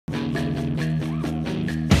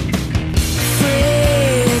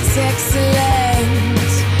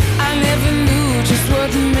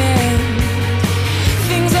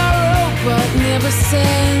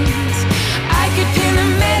innocence. I could pin a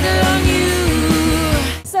medal on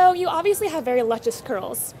you. So you obviously have very luscious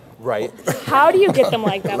curls. Right. How do you get them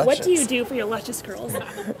like that? What do you do for your luscious curls?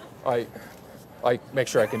 I make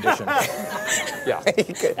sure I condition. Yeah.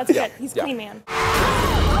 That's good. He's a clean man.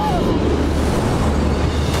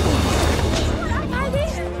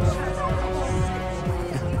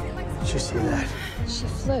 Did you see that? She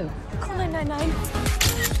flew. Call 999.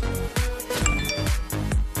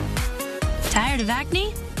 Tired of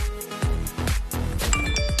acne?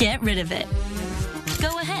 Get rid of it.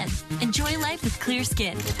 Go ahead. Enjoy life with clear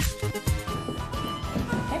skin.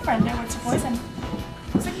 Hey, Brenda, what's your poison?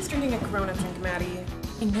 Looks like he's drinking a Corona drink, Maddie.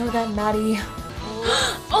 I know that, Maddie.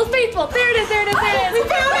 Old Faithful! There it is, there it is, there it is! We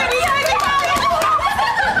found it!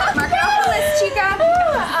 Mark it off the list, chica.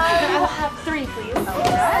 I'll have 3, please.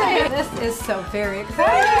 Okay. This is so very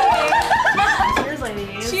exciting. Cheers,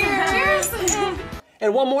 ladies. Cheers.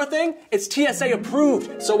 And one more thing, it's TSA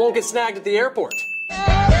approved, so it won't get snagged at the airport.